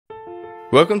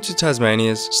Welcome to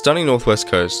Tasmania's stunning northwest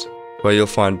coast, where you'll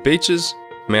find beaches,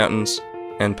 mountains,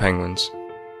 and penguins.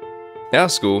 Our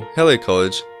school, Hellyer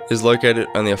College, is located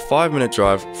only a 5-minute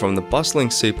drive from the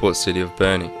bustling seaport city of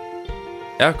Burnie.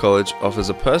 Our college offers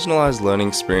a personalised learning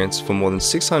experience for more than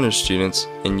 600 students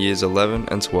in years 11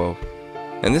 and 12,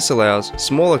 and this allows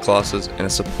smaller classes and a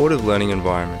supportive learning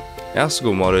environment. Our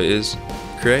school motto is,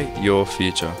 "Create your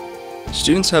future."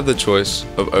 Students have the choice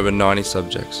of over 90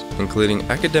 subjects, including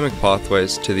academic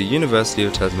pathways to the University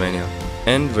of Tasmania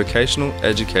and vocational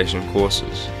education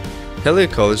courses. Hellyer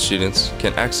College students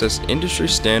can access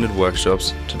industry-standard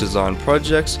workshops to design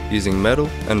projects using metal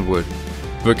and wood.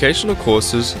 Vocational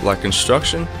courses like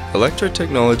construction,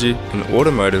 electrotechnology, and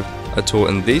automotive are taught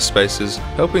in these spaces,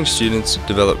 helping students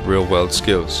develop real-world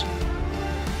skills.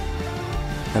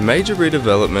 A major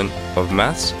redevelopment of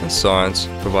maths and science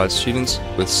provides students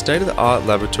with state-of-the-art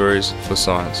laboratories for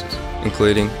sciences,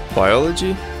 including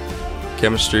biology,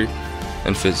 chemistry,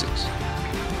 and physics.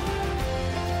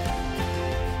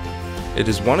 It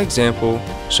is one example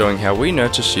showing how we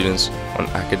nurture students on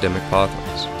academic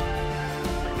pathways.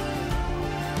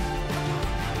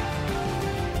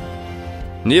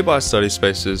 Nearby study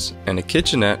spaces and a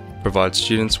kitchenette provide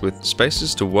students with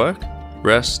spaces to work,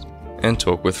 rest, and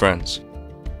talk with friends.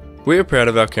 We are proud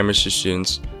of our chemistry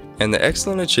students and their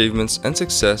excellent achievements and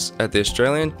success at the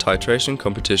Australian titration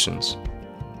competitions.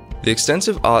 The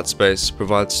extensive art space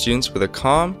provides students with a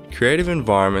calm, creative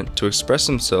environment to express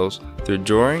themselves through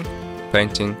drawing,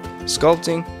 painting,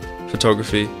 sculpting,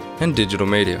 photography, and digital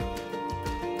media.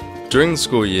 During the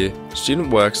school year,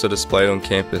 student works are displayed on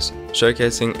campus,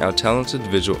 showcasing our talented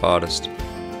visual artists.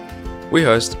 We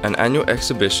host an annual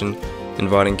exhibition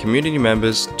inviting community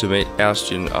members to meet our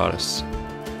student artists.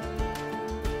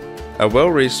 A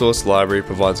well-resourced library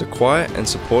provides a quiet and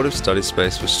supportive study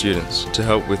space for students to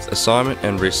help with assignment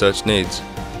and research needs.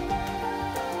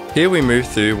 Here we move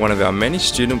through one of our many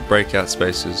student breakout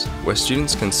spaces where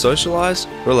students can socialise,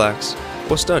 relax,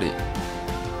 or study.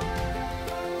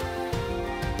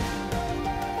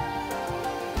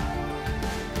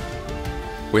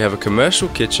 We have a commercial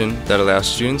kitchen that allows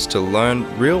students to learn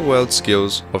real-world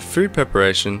skills of food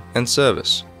preparation and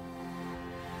service.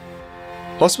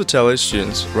 Hospitality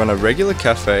students run a regular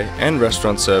cafe and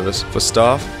restaurant service for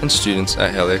staff and students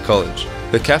at Hellyer College.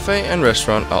 The cafe and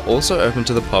restaurant are also open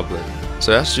to the public,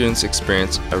 so our students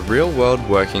experience a real-world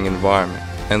working environment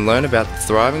and learn about the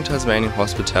thriving Tasmanian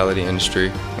hospitality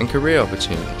industry and career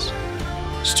opportunities.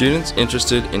 Students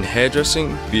interested in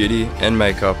hairdressing, beauty, and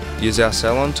makeup use our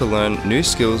salon to learn new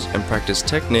skills and practice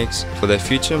techniques for their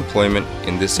future employment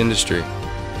in this industry.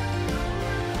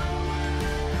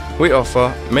 We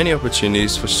offer many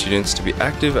opportunities for students to be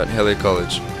active at Hellyer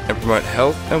College and promote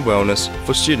health and wellness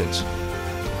for students.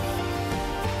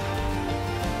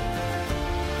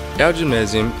 Our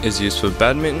gymnasium is used for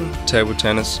badminton, table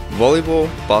tennis, volleyball,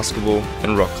 basketball,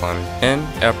 and rock climbing, and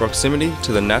our proximity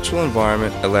to the natural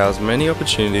environment allows many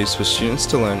opportunities for students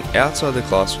to learn outside the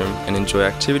classroom and enjoy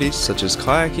activities such as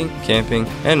kayaking, camping,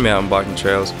 and mountain biking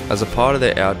trails as a part of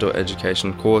their outdoor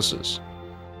education courses.